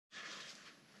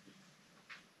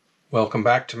Welcome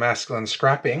back to Masculine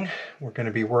Scrapping. We're going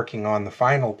to be working on the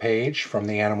final page from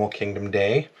the Animal Kingdom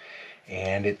Day.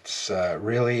 And it's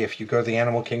really, if you go to the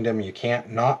Animal Kingdom, you can't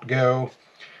not go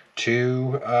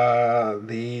to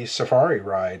the safari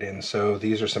ride. And so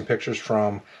these are some pictures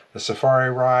from the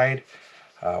safari ride.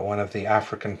 One of the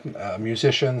African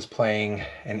musicians playing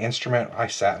an instrument. I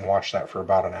sat and watched that for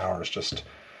about an hour. It's just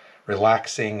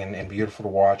relaxing and beautiful to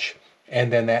watch.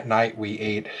 And then that night we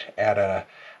ate at a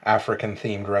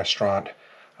African-themed restaurant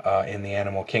in the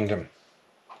Animal Kingdom.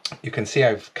 You can see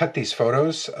I've cut these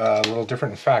photos a little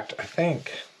different. In fact, I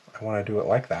think I want to do it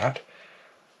like that.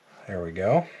 There we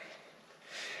go.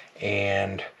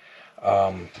 And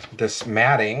this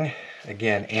matting,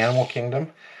 again, Animal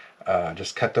Kingdom,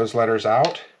 just cut those letters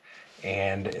out,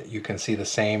 and you can see the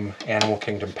same Animal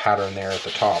Kingdom pattern there at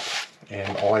the top.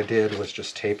 And all I did was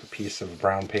just tape a piece of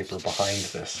brown paper behind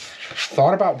this.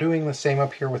 Thought about doing the same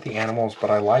up here with the animals, but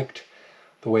I liked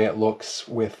the way it looks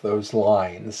with those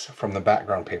lines from the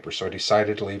background paper, so I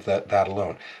decided to leave that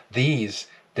alone. These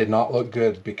did not look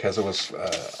good because it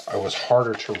was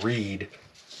harder to read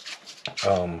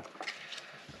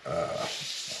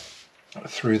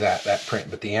through that print,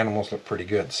 but the animals look pretty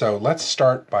good. So let's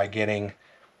start by getting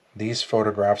these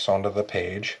photographs onto the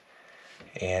page.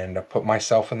 And I put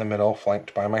myself in the middle,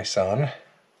 flanked by my son.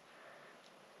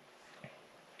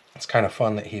 It's kind of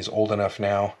fun that he's old enough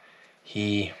now.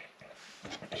 He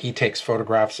takes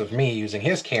photographs of me using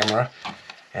his camera,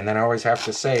 and then I always have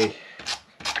to say,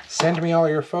 send me all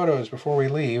your photos before we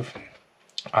leave.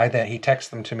 He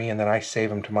texts them to me, and then I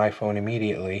save them to my phone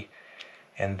immediately.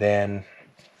 And then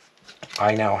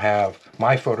I now have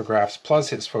my photographs plus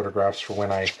his photographs for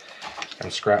when I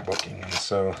am scrapbooking. And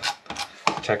so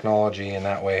technology in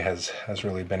that way has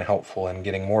really been helpful in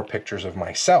getting more pictures of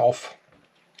myself,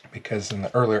 because in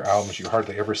the earlier albums you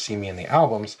hardly ever see me in the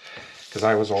albums because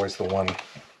I was always the one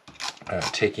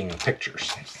taking the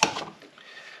pictures.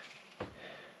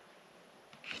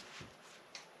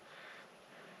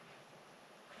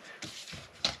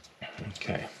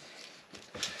 Okay,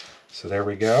 so there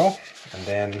we go. And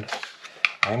then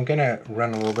I'm gonna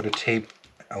run a little bit of tape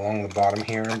along the bottom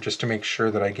here just to make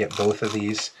sure that I get both of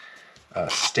these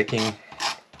sticking.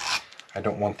 I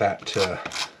don't want that to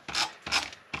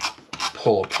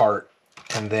pull apart.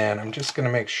 And then I'm just going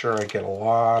to make sure I get a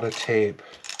lot of tape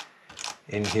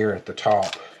in here at the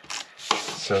top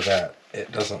so that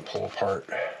it doesn't pull apart.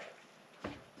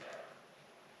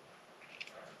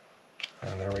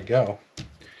 And there we go.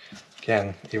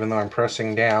 Again, even though I'm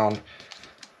pressing down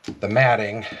the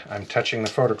matting, I'm touching the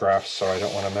photographs, so I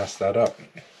don't want to mess that up.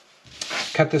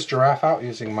 Cut this giraffe out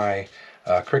using my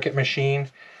Cricut machine.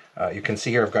 You can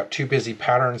see here I've got two busy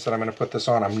patterns that I'm going to put this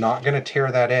on. I'm not going to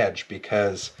tear that edge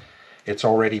because it's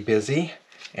already busy,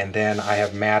 and then I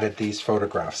have matted these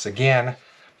photographs. Again,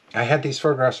 I had these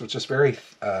photographs with just very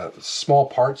small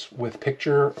parts with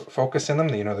picture focus in them,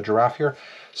 you know, the giraffe here.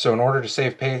 So in order to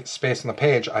save space on the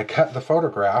page, I cut the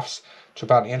photographs to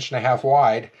about 1.5 inches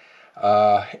wide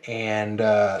and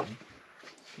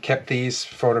kept these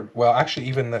well, actually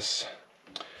even this,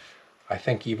 I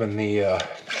think even the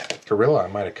gorilla I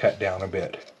might have cut down a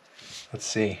bit. Let's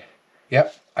see.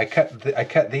 Yep, I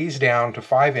cut these down to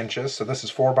 5 inches, so this is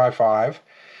 4 by 5,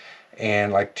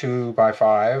 and like 2 by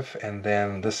 5, and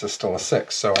then this is still a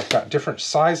 6. So I've got different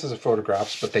sizes of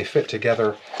photographs, but they fit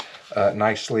together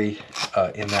nicely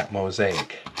in that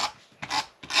mosaic.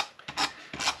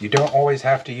 You don't always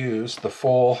have to use the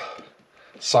full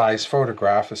size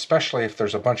photograph, especially if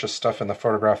there's a bunch of stuff in the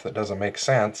photograph that doesn't make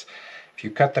sense. If you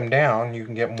cut them down, you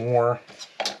can get more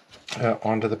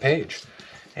onto the page.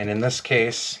 And in this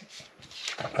case,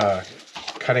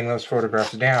 cutting those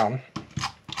photographs down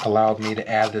allowed me to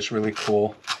add this really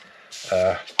cool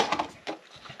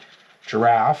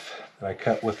giraffe that I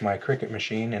cut with my Cricut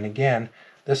machine. And again,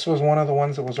 this was one of the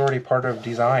ones that was already part of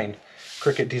design,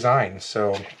 Cricut design.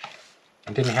 So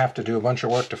I didn't have to do a bunch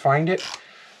of work to find it.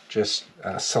 Just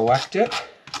select it,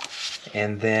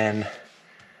 and then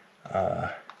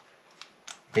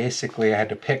basically I had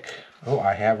to pick. Oh,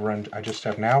 I just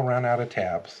have now run out of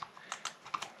tabs.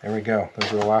 There we go.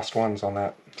 Those are the last ones on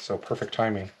that, so perfect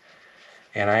timing.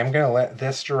 And I am going to let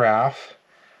this giraffe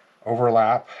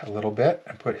overlap a little bit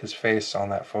and put his face on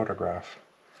that photograph.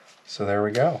 So there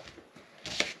we go.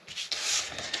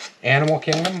 Animal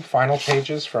Kingdom, final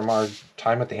pages from our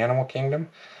time at the Animal Kingdom.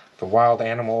 The Wild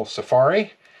Animal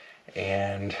Safari,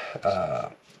 and the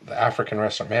African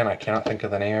restaurant. Man, I cannot think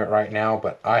of the name of it right now,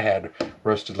 but I had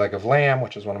roasted leg of lamb,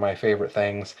 which is one of my favorite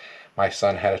things. My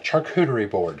son had a charcuterie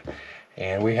board,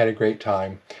 and we had a great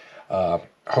time.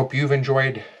 Hope you've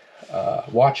enjoyed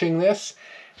watching this,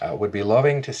 Would be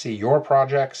loving to see your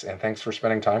projects, and thanks for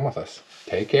spending time with us.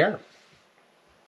 Take care.